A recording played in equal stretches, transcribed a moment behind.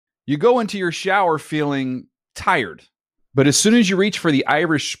You go into your shower feeling tired, but as soon as you reach for the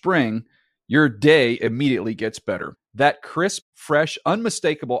Irish Spring, your day immediately gets better. That crisp, fresh,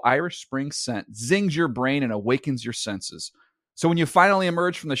 unmistakable Irish Spring scent zings your brain and awakens your senses. So when you finally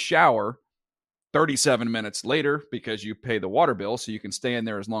emerge from the shower 37 minutes later, because you pay the water bill so you can stay in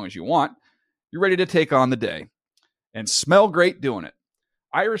there as long as you want, you're ready to take on the day and smell great doing it.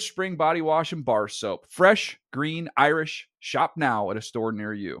 Irish Spring Body Wash and Bar Soap. Fresh, green, Irish. Shop now at a store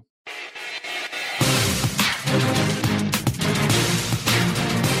near you.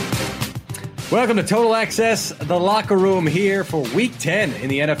 Welcome to Total Access, the locker room here for Week 10 in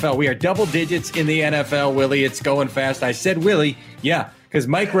the NFL. We are double digits in the NFL, Willie. It's going fast. I said Willie, yeah, because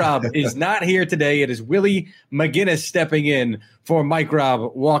Mike Robb is not here today. It is Willie McGinnis stepping in for Mike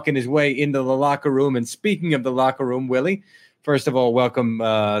Robb, walking his way into the locker room. And speaking of the locker room, Willie, first of all, welcome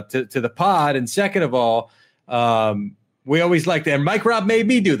to the pod. And second of all, we always like to, and Mike Robb made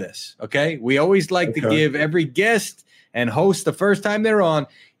me do this, okay? We always like to give every guest and host the first time they're on,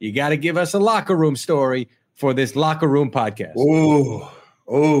 you got to give us a locker room story for this locker room podcast.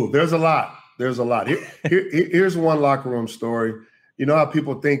 Oh, there's a lot. There's a lot. Here's one locker room story. You know how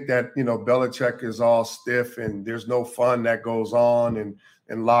people think that, Belichick is all stiff and there's no fun that goes on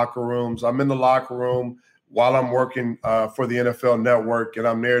in locker rooms. I'm in the locker room while I'm working for the NFL Network, and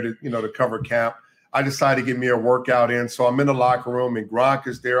I'm there to cover camp. I decided to get me a workout in. So I'm in the locker room, and Gronk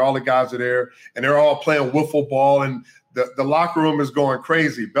is there. All the guys are there, and they're all playing wiffle ball, and the locker room is going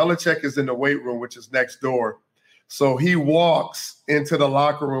crazy. Belichick is in the weight room, which is next door. So he walks into the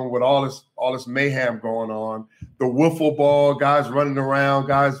locker room with all this mayhem going on. The wiffle ball, guys running around,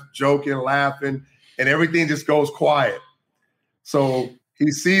 guys joking, laughing, and everything just goes quiet. So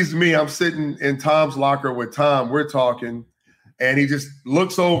he sees me. I'm sitting in Tom's locker with Tom. We're talking, and he just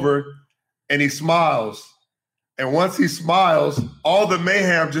looks over and he smiles. And once he smiles, all the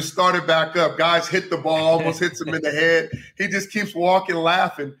mayhem just started back up. Guys hit the ball, almost hits him in the head. He just keeps walking,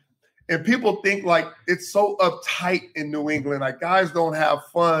 laughing. And people think like it's so uptight in New England. Like guys don't have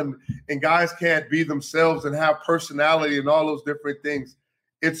fun and guys can't be themselves and have personality and all those different things.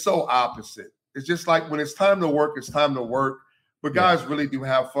 It's so opposite. It's just like when it's time to work, it's time to work. But guys really do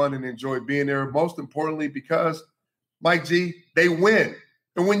have fun and enjoy being there. Most importantly, because, Mike G, they win.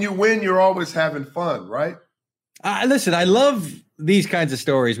 And when you win, you're always having fun, right? Listen, I love these kinds of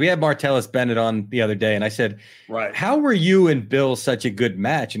stories. We had Martellus Bennett on the other day, and I said, right, how were you and Bill such a good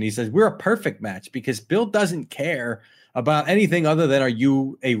match? And he says, we're a perfect match because Bill doesn't care about anything other than are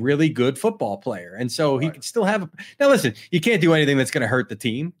you a really good football player? And so he can still have now listen, you can't do anything that's going to hurt the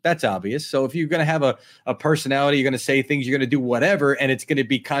team. That's obvious. So if you're going to have a personality, you're going to say things, you're going to do whatever, and it's going to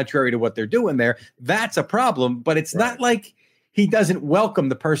be contrary to what they're doing there, that's a problem. But it's not like he doesn't welcome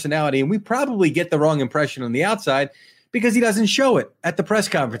the personality. And we probably get the wrong impression on the outside because he doesn't show it at the press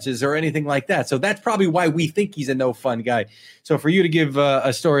conferences or anything like that. So that's probably why we think he's a no fun guy. So for you to give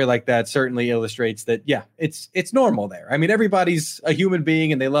a story like that certainly illustrates that, yeah, it's normal there. I mean, everybody's a human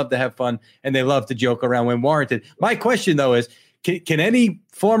being and they love to have fun and they love to joke around when warranted. My question, though, is can any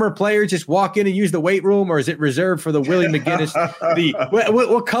former player just walk in and use the weight room, or is it reserved for the Willie McGinnis?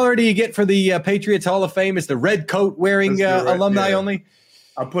 What color do you get for the Patriots Hall of Fame? Is the red coat wearing alumni only?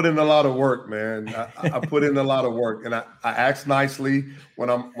 I put in a lot of work, man. I put in a lot of work, and I act nicely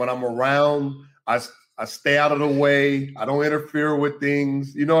when I'm around. I stay out of the way. I don't interfere with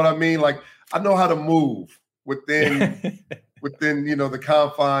things. You know what I mean? Like I know how to move within the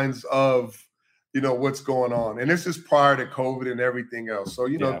confines of what's going on. And this is prior to COVID and everything else. So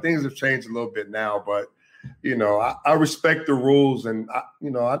things have changed a little bit now, but I respect the rules, and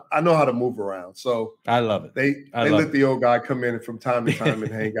I know how to move around. So I love it. They let the old guy come in from time to time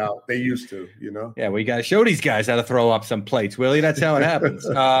and hang out. They used to, Yeah, we got to show these guys how to throw up some plates, Willie. That's how it happens.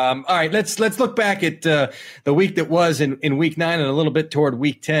 All right, let's look back at the week that was in Week 9 and a little bit toward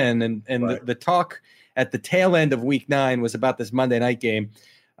Week 10, and right. the talk at the tail end of Week 9 was about this Monday night game.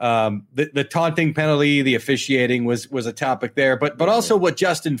 The taunting penalty, the officiating was a topic there, but also what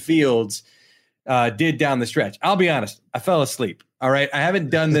Justin Fields did down the stretch. I'll be honest, I fell asleep. All right. I haven't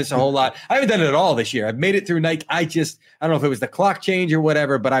done this a whole lot. I haven't done it at all this year. I've made it through night. I don't know if it was the clock change or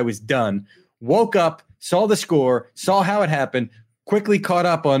whatever, but I was done. Woke up, saw the score, saw how it happened, quickly caught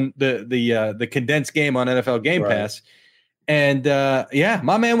up on the condensed game on NFL Game Pass. And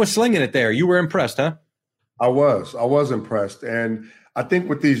my man was slinging it there. You were impressed, huh? I was impressed. And I think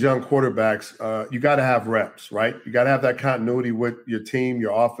with these young quarterbacks, you got to have reps, right? You got to have that continuity with your team,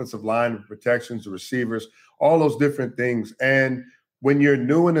 your offensive line, the protections, the receivers, all those different things. And when you're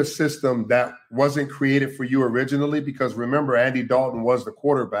new in a system that wasn't created for you originally, because remember, Andy Dalton was the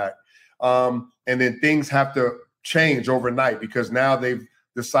quarterback, and then things have to change overnight because now they've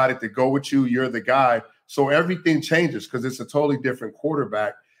decided to go with you. You're the guy. So everything changes because it's a totally different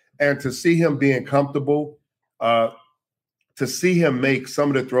quarterback. And to see him being comfortable, to see him make some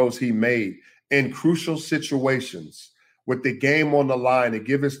of the throws he made in crucial situations with the game on the line to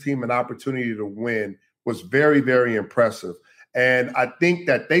give his team an opportunity to win was very, very impressive. And I think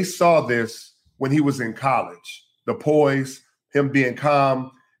that they saw this when he was in college, the poise, him being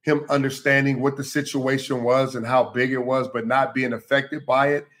calm, him understanding what the situation was and how big it was, but not being affected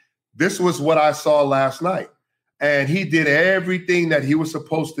by it. This was what I saw last night. And he did everything that he was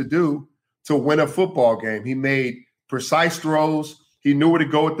supposed to do to win a football game. He made precise throws. He knew where to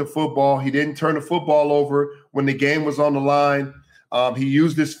go with the football. He didn't turn the football over when the game was on the line. He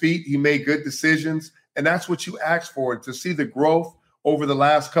used his feet. He made good decisions. And that's what you ask for. To see the growth over the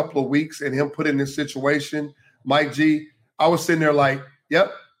last couple of weeks and him put in this situation, Mike G, I was sitting there like,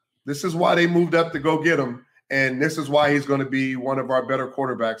 yep, this is why they moved up to go get him. And this is why he's going to be one of our better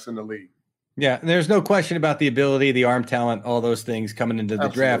quarterbacks in the league. Yeah, and there's no question about the ability, the arm talent, all those things coming into the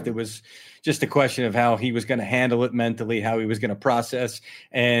draft. It was just a question of how he was going to handle it mentally, how he was going to process.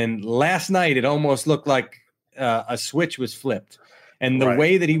 And last night, it almost looked like a switch was flipped. And the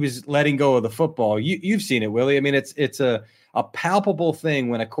way that he was letting go of the football, you've seen it, Willie. I mean, it's a palpable thing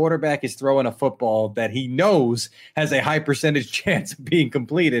when a quarterback is throwing a football that he knows has a high percentage chance of being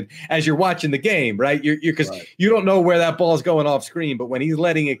completed as you're watching the game, right? Because you don't know where that ball is going off screen, but when he's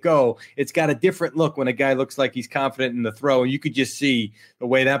letting it go, it's got a different look when a guy looks like he's confident in the throw. And you could just see the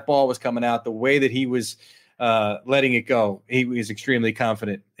way that ball was coming out, the way that he was letting it go. He was extremely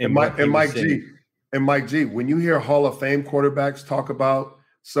confident. And Mike G, when you hear Hall of Fame quarterbacks talk about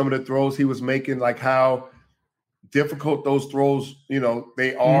some of the throws he was making, like how difficult those throws,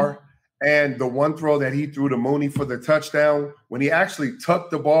 they are. Mm-hmm. And the one throw that he threw to Mooney for the touchdown, when he actually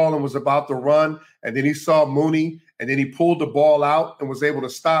tucked the ball and was about to run, and then he saw Mooney, and then he pulled the ball out and was able to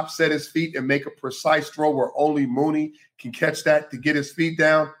stop, set his feet, and make a precise throw where only Mooney can catch that to get his feet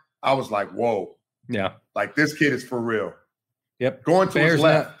down. I was like, whoa. Yeah. Like, this kid is for real. Yep. Going to his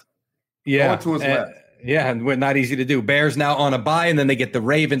left. Yeah. Going to his left. Yeah, and not easy to do. Bears now on a bye, and then they get the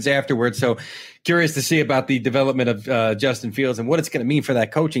Ravens afterwards. So curious to see about the development of Justin Fields and what it's going to mean for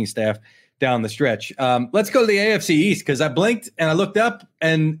that coaching staff down the stretch. Let's go to the AFC East, because I blinked and I looked up,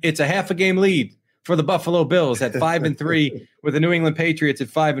 and it's a half a game lead for the Buffalo Bills at 5-3 with the New England Patriots at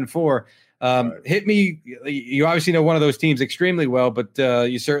 5-4. Hit me. You obviously know one of those teams extremely well, but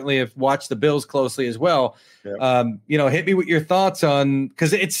you certainly have watched the Bills closely as well. Yep. Hit me with your thoughts on,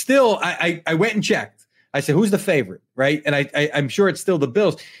 because it's still, I went and checked. I said, who's the favorite, right? And I'm sure it's still the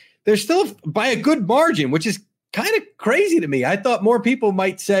Bills. They're still by a good margin, which is kind of crazy to me. I thought more people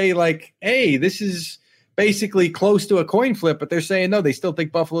might say, like, hey, this is basically close to a coin flip, but they're saying no, they still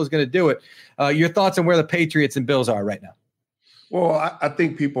think Buffalo is going to do it. Your thoughts on where the Patriots and Bills are right now? Well, I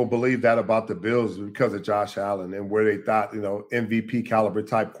think people believe that about the Bills because of Josh Allen and where they thought, MVP caliber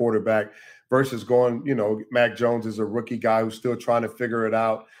type quarterback versus going, Mac Jones is a rookie guy who's still trying to figure it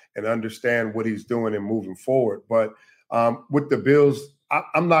out and understand what he's doing and moving forward. But with the Bills,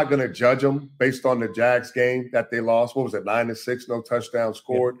 I'm not going to judge them based on the Jags game that they lost. What was it, 9-6, no touchdown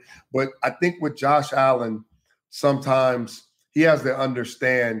scored? Yeah. But I think with Josh Allen, sometimes he has to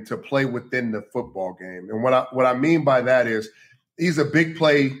understand to play within the football game. And what I mean by that is he's a big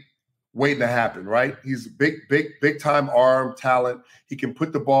play waiting to happen, right? He's big time arm talent. He can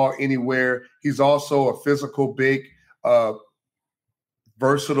put the ball anywhere. He's also a physical, big,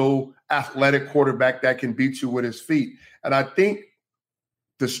 versatile, athletic quarterback that can beat you with his feet. And I think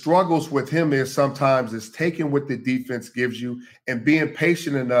the struggles with him is sometimes is taking what the defense gives you and being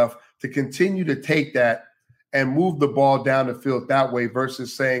patient enough to continue to take that and move the ball down the field that way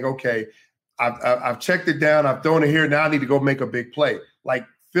versus saying, okay, I've checked it down, I've thrown it here, now I need to go make a big play. Like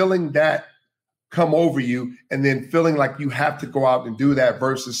feeling that come over you and then feeling like you have to go out and do that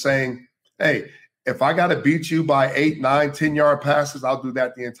versus saying, hey, if I got to beat you by 8, 9, 10-yard passes, I'll do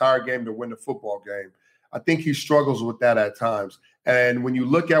that the entire game to win the football game. I think he struggles with that at times. And when you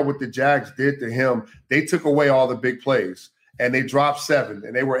look at what the Jags did to him, they took away all the big plays and they dropped 7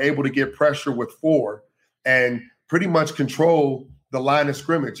 and they were able to get pressure with 4 and pretty much control the line of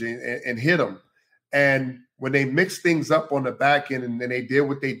scrimmage and hit him. And when they mixed things up on the back end and then they did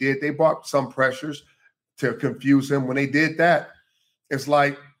what they did, they brought some pressures to confuse him. When they did that, it's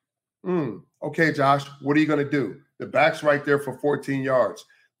like, okay, Josh, what are you going to do? The back's right there for 14 yards.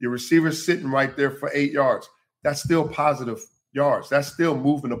 Your receiver's sitting right there for 8 yards. That's still positive yards. That's still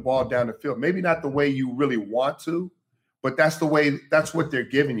moving the ball down the field. Maybe not the way you really want to, but that's what they're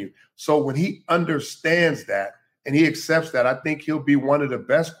giving you. So when he understands that and he accepts that, I think he'll be one of the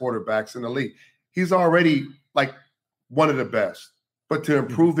best quarterbacks in the league. He's already like one of the best, but to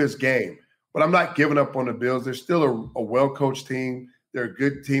improve his game. But I'm not giving up on the Bills. They're still a well-coached team. They're a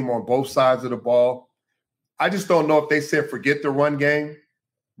good team on both sides of the ball. I just don't know if they said forget the run game.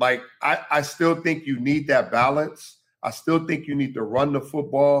 Like, I still think you need that balance. I still think you need to run the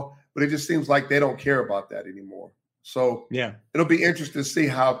football, but it just seems like they don't care about that anymore. So yeah, it'll be interesting to see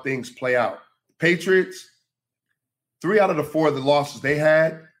how things play out. Patriots, 3 out of the 4 of the losses they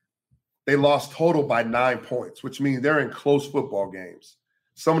had, they lost total by 9 points, which means they're in close football games.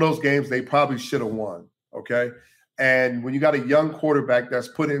 Some of those games they probably should have won, okay? And when you got a young quarterback that's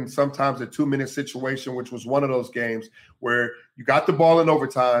put in sometimes a 2-minute situation, which was one of those games where you got the ball in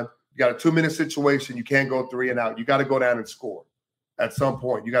overtime, you got a 2-minute situation, you can't go 3 and out. You got to go down and score at some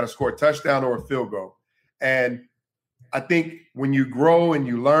point. You got to score a touchdown or a field goal. And I think when you grow and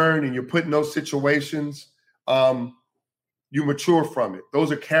you learn and you're put in those situations, you mature from it.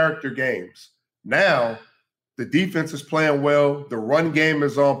 Those are character games. Now, the defense is playing well. The run game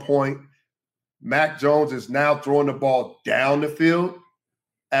is on point. Mac Jones is now throwing the ball down the field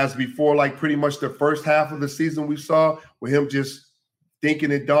as before, like pretty much the first half of the season we saw with him just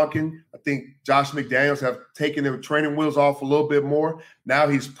thinking and dunking. I think Josh McDaniels have taken the training wheels off a little bit more. Now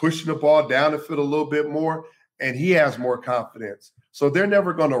he's pushing the ball down the field a little bit more, and he has more confidence. So they're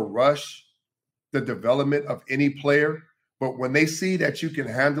never going to rush the development of any player. But when they see that you can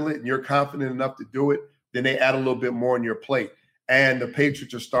handle it and you're confident enough to do it, then they add a little bit more on your plate. And the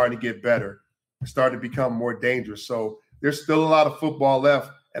Patriots are starting to get better, starting to become more dangerous. So there's still a lot of football left.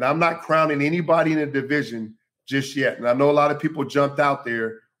 And I'm not crowning anybody in the division just yet. And I know a lot of people jumped out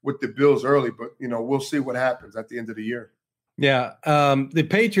there with the Bills early, but, you know, we'll see what happens at the end of the year. Yeah. The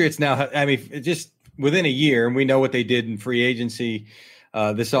Patriots now, I mean, just within a year, and we know what they did in free agency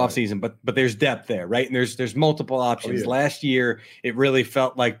this offseason, but there's depth there, right? And there's multiple options. Last year, it really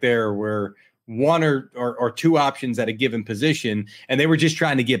felt like there were one or two options at a given position, and they were just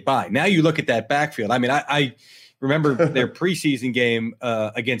trying to get by. Now you look at that backfield. I mean, I remember their preseason game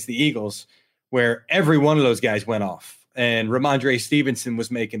against the Eagles where every one of those guys went off, and Ramondre Stevenson was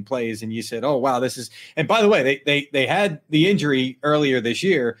making plays, and you said, oh, wow, this is – and by the way, they had the injury earlier this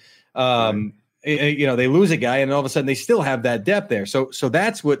year. You know, they lose a guy, and all of a sudden they still have that depth there. So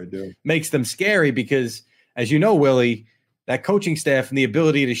that's what makes them scary because, as you know, Willie, that coaching staff and the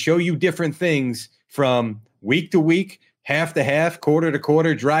ability to show you different things from week to week, half to half, quarter to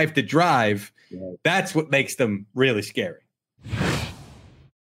quarter, drive to drive, that's what makes them really scary.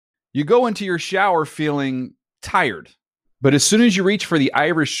 You go into your shower feeling tired, but as soon as you reach for the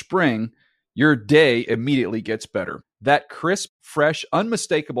Irish Spring, your day immediately gets better. That crisp, fresh,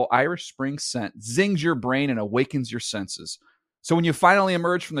 unmistakable Irish Spring scent zings your brain and awakens your senses. So when you finally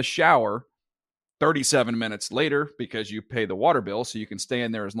emerge from the shower 37 minutes later, because you pay the water bill so you can stay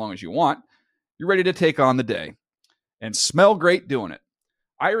in there as long as you want, you're ready to take on the day and smell great doing it.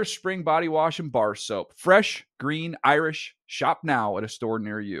 Irish Spring Body Wash and Bar Soap. Fresh, green, Irish. Shop now at a store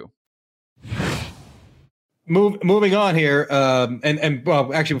near you. Moving on here, and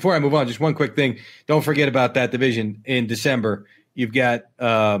well, actually, before I move on, just one quick thing. Don't forget about that division in December. You've got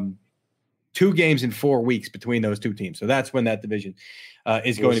 2 games in 4 weeks between those two teams. So that's when that division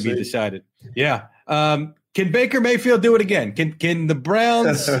is going to be decided. Yeah. Can Baker Mayfield do it again? Can the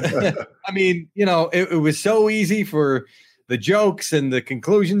Browns? I mean, you know, it was so easy for the jokes and the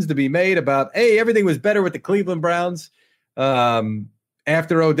conclusions to be made about, hey, everything was better with the Cleveland Browns.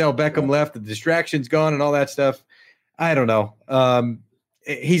 After Odell Beckham left, the distraction's gone and all that stuff. I don't know.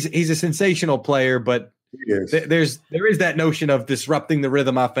 He's a sensational player, but there is that notion of disrupting the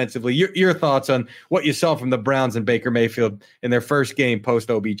rhythm offensively. Your thoughts on what you saw from the Browns and Baker Mayfield in their first game post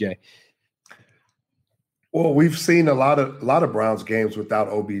OBJ? Well, we've seen a lot of Browns games without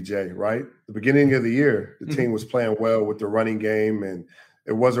OBJ, right? The beginning of the year, the team was playing well with the running game, and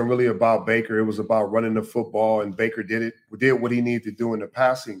it wasn't really about Baker. It was about running the football, and Baker did what he needed to do in the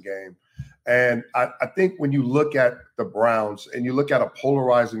passing game. And I think when you look at the Browns and you look at a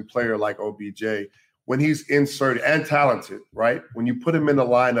polarizing player like OBJ, when he's inserted and talented, right? When you put him in the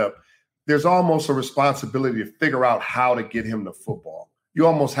lineup, there's almost a responsibility to figure out how to get him the football. You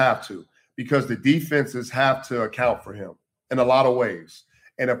almost have to, because the defenses have to account for him in a lot of ways.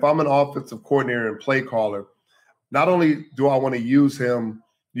 And if I'm an offensive coordinator and play caller, not only do I want to use him,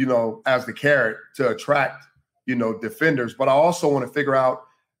 you know, as the carrot to attract, you know, defenders, but I also want to figure out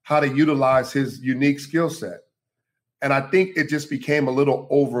how to utilize his unique skill set. And I think it just became a little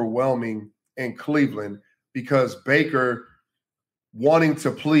overwhelming in Cleveland because Baker, wanting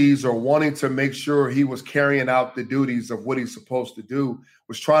to please or wanting to make sure he was carrying out the duties of what he's supposed to do,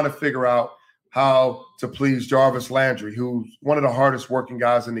 was trying to figure out how to please Jarvis Landry, who's one of the hardest working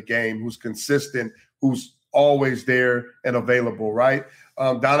guys in the game, who's consistent, who's always there and available, right?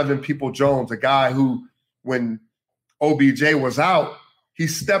 Donovan Peoples-Jones, a guy who, when OBJ was out, he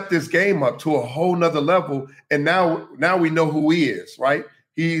stepped his game up to a whole nother level. And now we know who he is, right?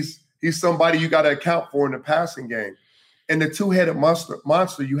 He's somebody you got to account for in the passing game. And the two-headed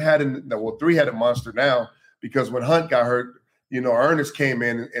monster you had three-headed monster now, because when Hunt got hurt, Ernest came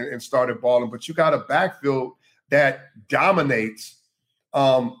in and started balling. But you got a backfield that dominates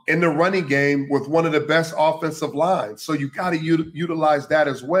in the running game with one of the best offensive lines. So you got to utilize that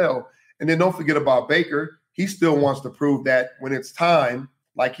as well. And then don't forget about Baker. He still wants to prove that when it's time,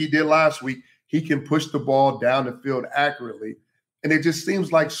 like he did last week, he can push the ball down the field accurately. And it just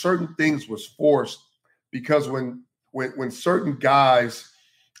seems like certain things was forced because when certain guys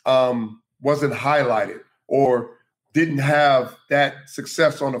wasn't highlighted or didn't have that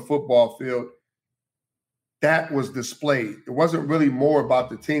success on the football field, that was displayed. It wasn't really more about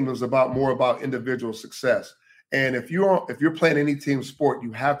the team. It was more about individual success. And if you're playing any team sport,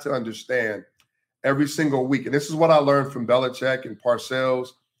 you have to understand every single week. And this is what I learned from Belichick and Parcells.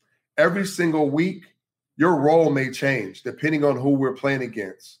 Every single week, your role may change depending on who we're playing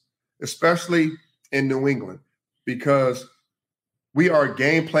against, especially in New England, because we are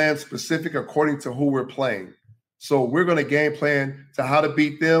game plan specific according to who we're playing. So we're going to game plan to how to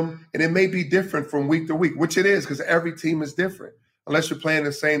beat them. And it may be different from week to week, which it is because every team is different, unless you're playing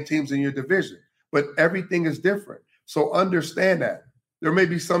the same teams in your division. But everything is different. So understand that. There may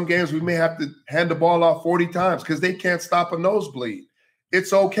be some games we may have to hand the ball off 40 times because they can't stop a nosebleed.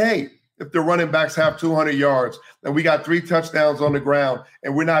 It's okay if the running backs have 200 yards and we got 3 touchdowns on the ground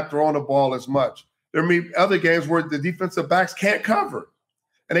and we're not throwing the ball as much. There may be other games where the defensive backs can't cover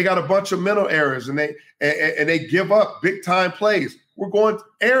and they got a bunch of mental errors and they give up big time plays. We're going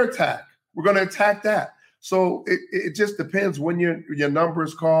air attack. We're going to attack that. So it just depends when your number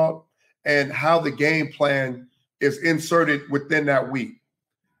is called and how the game plan is inserted within that week.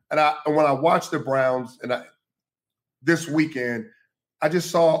 And when I watched the Browns this weekend, I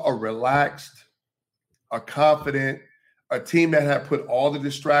just saw a relaxed, a confident, a team that had put all the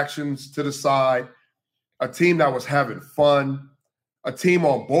distractions to the side, a team that was having fun, a team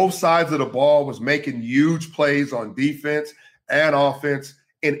on both sides of the ball was making huge plays on defense and offense,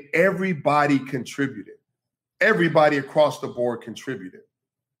 and everybody contributed. Everybody across the board contributed.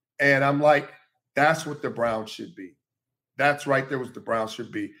 And I'm like, that's what the Browns should be. That's right there what the Browns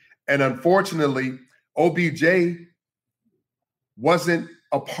should be. And unfortunately, OBJ wasn't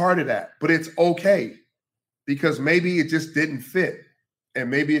a part of that, but it's okay because maybe it just didn't fit and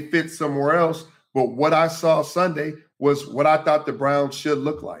maybe it fits somewhere else. But what I saw Sunday was what I thought the Browns should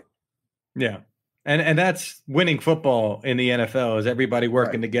look like. Yeah. And that's winning football in the NFL is everybody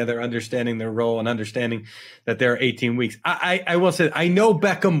working together, understanding their role and understanding that there are 18 weeks. I will say, I know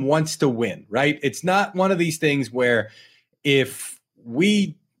Beckham wants to win, right? It's not one of these things where if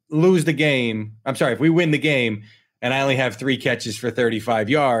we lose the game, if we win the game and I only have 3 catches for 35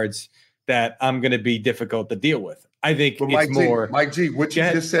 yards, that I'm going to be difficult to deal with. I think it's Mike G, what you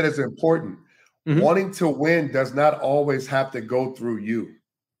just said is important. Mm-hmm. Wanting to win does not always have to go through you.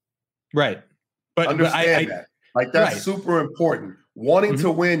 Right. But understand that. Like that's super important. Wanting to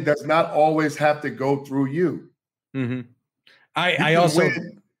win does not always have to go through you. Mm-hmm. I also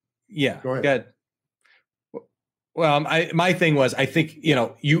win. Yeah. Go ahead. Well, my thing was, I think,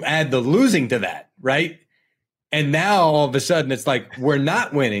 you add the losing to that, right? And now all of a sudden it's like, we're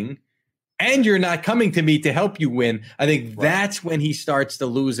not winning and you're not coming to me to help you win. I think that's when he starts to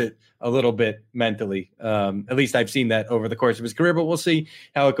lose it a little bit mentally. At least I've seen that over the course of his career, but we'll see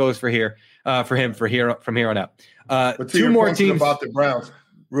how it goes from here on out. But 2 more teams about the Browns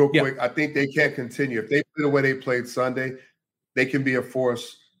real quick. I think they can't continue. If they play the way they played Sunday, they can be a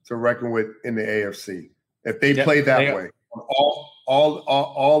force to reckon with in the AFC. If they play that way on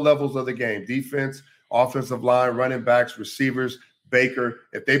all levels of the game, defense, offensive line, running backs, receivers, Baker,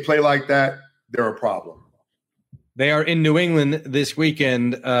 if they play like that, they're a problem. They are in New England this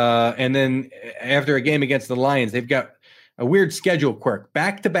weekend, and then after a game against the Lions, they've got a weird schedule quirk.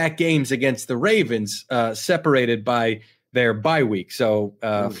 Back-to-back games against the Ravens, separated by their bye week. So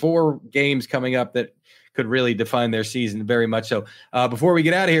 4 games coming up that could really define their season very much so. Before we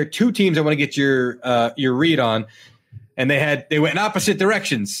get out of here, 2 teams I want to get your read on. And they went in opposite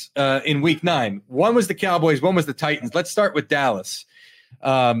directions in week 9. One was the Cowboys, one was the Titans. Let's start with Dallas.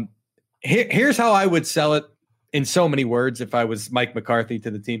 Here's how I would sell it in so many words if I was Mike McCarthy to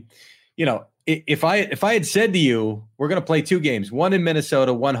the team. If I had said to you, we're going to play 2 games, one in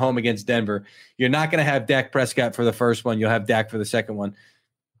Minnesota, one home against Denver. You're not going to have Dak Prescott for the first one. You'll have Dak for the second one.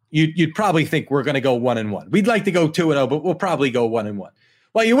 You'd probably think we're going to go 1-1. We'd like to go 2-0, but we'll probably go 1-1.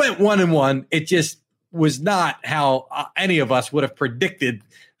 Well, you went 1-1. It just was not how any of us would have predicted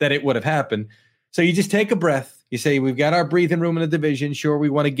that it would have happened. So you just take a breath. You say, we've got our breathing room in the division. Sure, we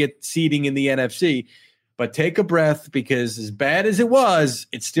want to get seeding in the NFC, but take a breath, because as bad as it was,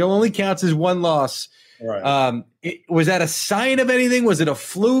 it still only counts as one loss. Right. Was that a sign of anything? Was it a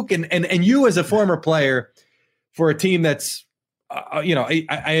fluke? And you, as a former player for a team that's,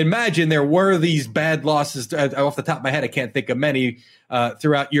 I imagine there were these bad losses. Off the top of my head, I can't think of many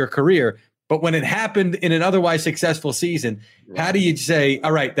throughout your career. But when it happened in an otherwise successful season, how do you say,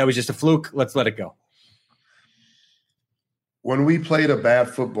 all right, that was just a fluke, let's let it go? When we played a bad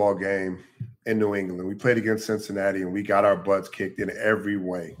football game in New England, we played against Cincinnati, and we got our butts kicked in every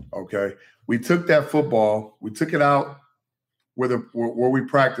way, okay? We took that football, we took it out where we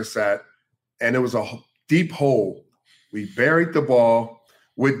practice at, and it was a deep hole. We buried the ball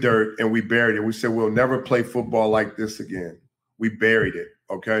with dirt, and we buried it. We said, we'll never play football like this again. We buried it,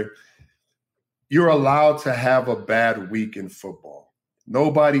 okay? You're allowed to have a bad week in football.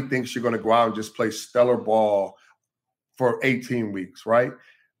 Nobody thinks you're going to go out and just play stellar ball for 18 weeks, right?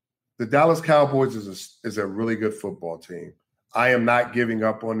 The Dallas Cowboys is a really good football team. I am not giving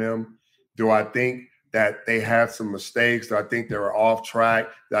up on them. Do I think that they had some mistakes? Do I think they were off track?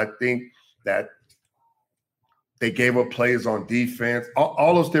 Do I think that they gave up plays on defense?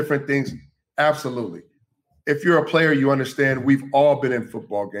 All those different things? Absolutely. If you're a player, you understand we've all been in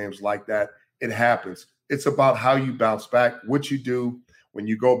football games like that. It happens. It's about how you bounce back, what you do when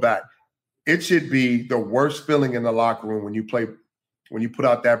you go back. It should be the worst feeling in the locker room when you put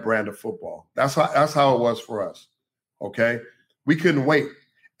out that brand of football. That's how it was for us. Okay? We couldn't wait.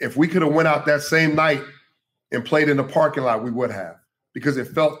 If we could have went out that same night and played in the parking lot, we would have, because it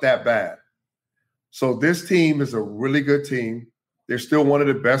felt that bad. So this team is a really good team. They're still one of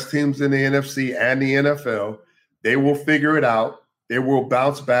the best teams in the NFC and the NFL. They will figure it out. They will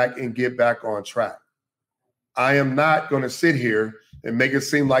bounce back and get back on track. I am not going to sit here and make it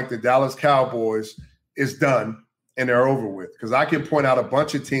seem like the Dallas Cowboys is done and they're over with, because I can point out a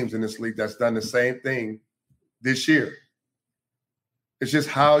bunch of teams in this league that's done the same thing this year. It's just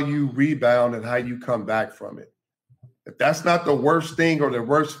how you rebound and how you come back from it. If that's not the worst thing or the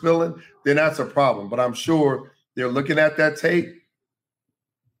worst feeling, then that's a problem. But I'm sure they're looking at that tape.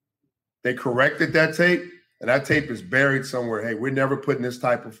 They corrected that tape, and that tape is buried somewhere. Hey, we're never putting this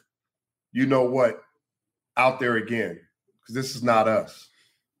type of, you know what, out there again, because this is not us.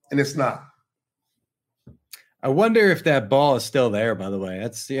 And it's not. I wonder if that ball is still there, by the way.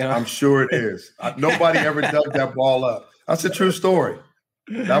 I'm sure it is. Nobody ever dug that ball up. That's a true story.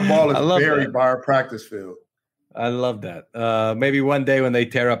 That ball is buried by our practice field. I love that. Maybe one day when they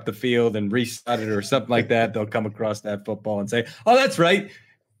tear up the field and restart it or something like that, they'll come across that football and say, oh, that's right.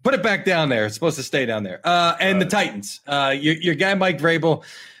 Put it back down there. It's supposed to stay down there. And the Titans, your guy, Mike Vrabel,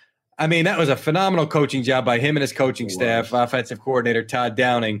 I mean, that was a phenomenal coaching job by him and his coaching staff, offensive coordinator Todd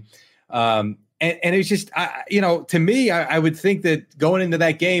Downing. And it's just, to me, I would think that going into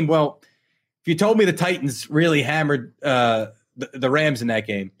that game, well, if you told me the Titans really hammered the Rams in that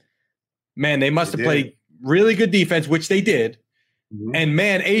game, man, they must have played really good defense, which they did. Mm-hmm. And,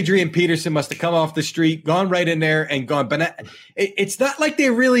 man, Adrian Peterson must have come off the street, gone right in there and gone. But it's not like they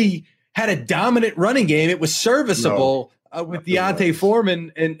really had a dominant running game. It was serviceable with Deontay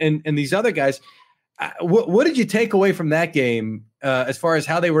Foreman and these other guys. What did you take away from that game as far as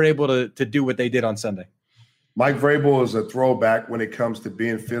how they were able to do what they did on Sunday? Mike Vrabel is a throwback when it comes to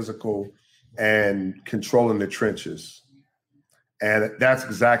being physical and controlling the trenches. And that's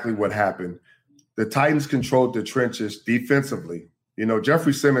exactly what happened. The Titans controlled the trenches defensively. You know,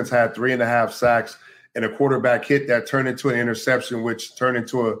 Jeffrey Simmons had 3.5 sacks and a quarterback hit that turned into an interception, which turned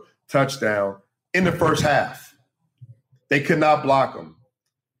into a touchdown in the first half. They could not block him.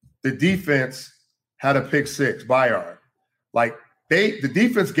 The defense had a pick six, Bayard. Like, the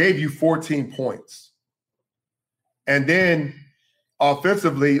defense gave you 14 points. And then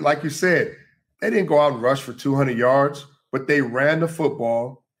offensively, like you said, they didn't go out and rush for 200 yards, but they ran the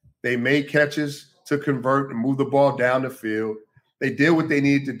football. They made catches to convert and move the ball down the field. They did what they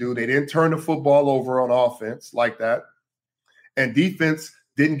needed to do. They didn't turn the football over on offense like that. And defense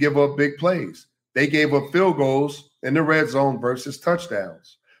didn't give up big plays. They gave up field goals in the red zone versus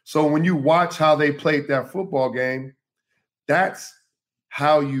touchdowns. So when you watch how they played that football game, that's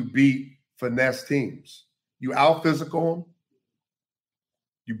how you beat finesse teams. You out-physical them.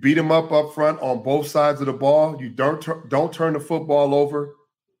 You beat them up front on both sides of the ball. You don't turn the football over.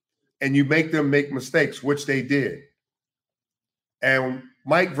 And you make them make mistakes, which they did. And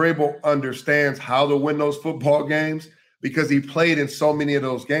Mike Vrabel understands how to win those football games because he played in so many of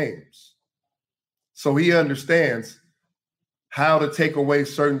those games. So he understands how to take away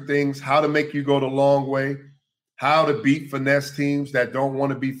certain things, how to make you go the long way, how to beat finesse teams that don't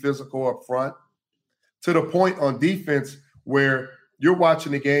want to be physical up front, to the point on defense where you're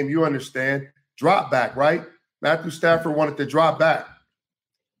watching the game, you understand, drop back, right? Matthew Stafford wanted to drop back.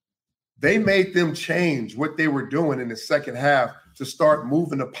 They made them change what they were doing in the second half to start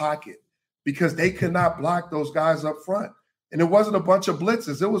moving the pocket because they could not block those guys up front. And it wasn't a bunch of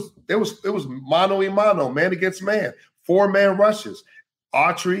blitzes. It was mano a mano, man against man, 4-man rushes.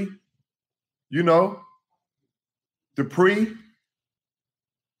 Autry, Dupree,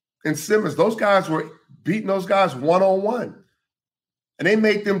 and Simmons, those guys were beating those guys one-on-one. And they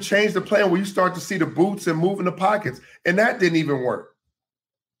make them change the plan where you start to see the boots and moving the pockets. And that didn't even work.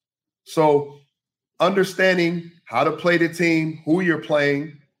 So understanding how to play the team, who you're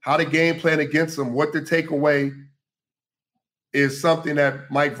playing, how to game plan against them, what to take away is something that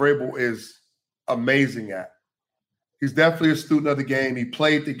Mike Vrabel is amazing at. He's definitely a student of the game. He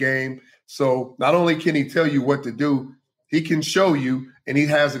played the game. So not only can he tell you what to do, he can show you, and he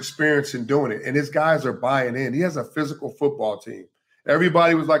has experience in doing it. And his guys are buying in. He has a physical football team.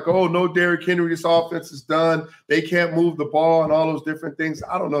 Everybody was like, oh, no, Derrick Henry, this offense is done. They can't move the ball and all those different things.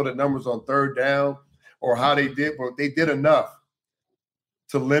 I don't know the numbers on third down or how they did, but they did enough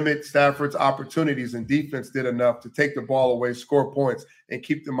to limit Stafford's opportunities, and defense did enough to take the ball away, score points, and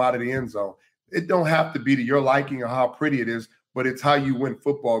keep them out of the end zone. It don't have to be to your liking or how pretty it is, but it's how you win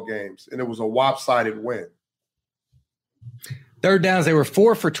football games, and it was a lopsided win. Third downs, they were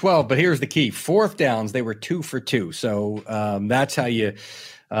 4 for 12, but here's the key. Fourth downs, they were 2 for 2. So that's how you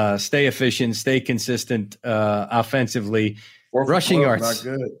stay efficient, stay consistent offensively. Rushing yards.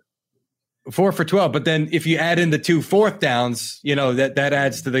 Not good. 4 for 12, but then if you add in the 2 fourth downs, that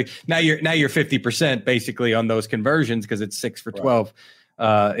adds to the now you're 50% basically on those conversions because it's 6 for 12.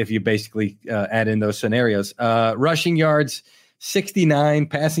 Right. If you basically add in those scenarios, rushing yards 69,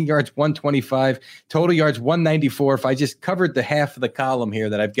 passing yards 125, total yards 194. If I just covered the half of the column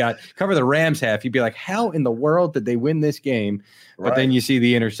here that I've got, cover the Rams half, you'd be like, how in the world did they win this game? Right. But then you see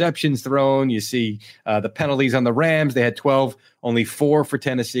the interceptions thrown, you see the penalties on the Rams. They had 12, only 4 for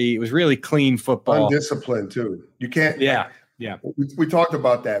Tennessee. It was really clean football. Undisciplined too. You can't. Yeah. We talked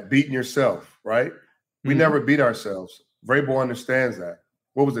about that, beating yourself, right? We never beat ourselves. Vrabel understands that.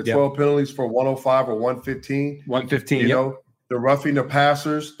 What was it, 12 penalties for 105 or 115? 115, the roughing the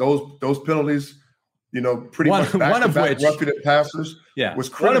passers, those penalties, pretty much back-to-back roughing the passers was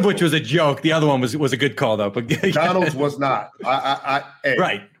critical. One of which was a joke. The other one was a good call, though. But Donald's was not.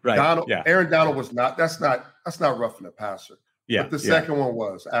 Right. Aaron Donald was not. That's not roughing the passer. Yeah. But the second one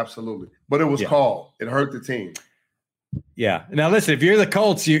was, absolutely. But it was called. It hurt the team. Yeah. Now, listen, if you're the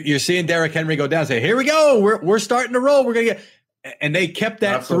Colts, you're seeing Derrick Henry go down, say, here we go. We're starting to roll. We're going to get – and they kept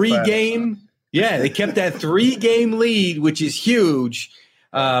that three-game – yeah, they kept that 3-game lead, which is huge.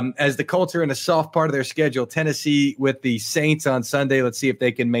 As the Colts are in a soft part of their schedule, Tennessee with the Saints on Sunday. Let's see if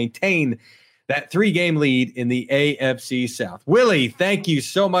they can maintain that 3-game lead in the AFC South. Willie, thank you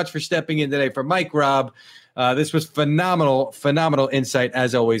so much for stepping in today. For Mike, Rob, this was phenomenal insight,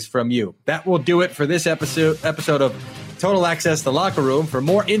 as always, from you. That will do it for this episode of Total Access The Locker Room. For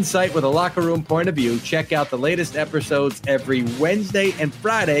more insight with a locker room point of view, check out the latest episodes every Wednesday and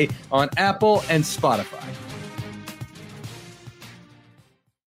Friday on Apple and Spotify.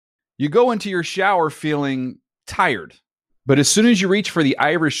 You go into your shower feeling tired, but as soon as you reach for the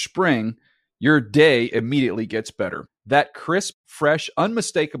Irish Spring, your day immediately gets better. That crisp, fresh,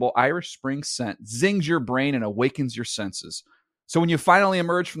 unmistakable Irish Spring scent zings your brain and awakens your senses. So when you finally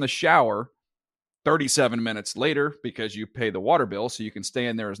emerge from the shower 37 minutes later, because you pay the water bill so you can stay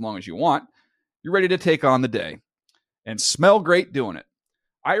in there as long as you want, you're ready to take on the day and smell great doing it.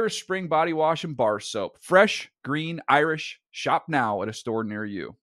 Irish Spring Body Wash and Bar Soap. Fresh, green, Irish. Shop now at a store near you.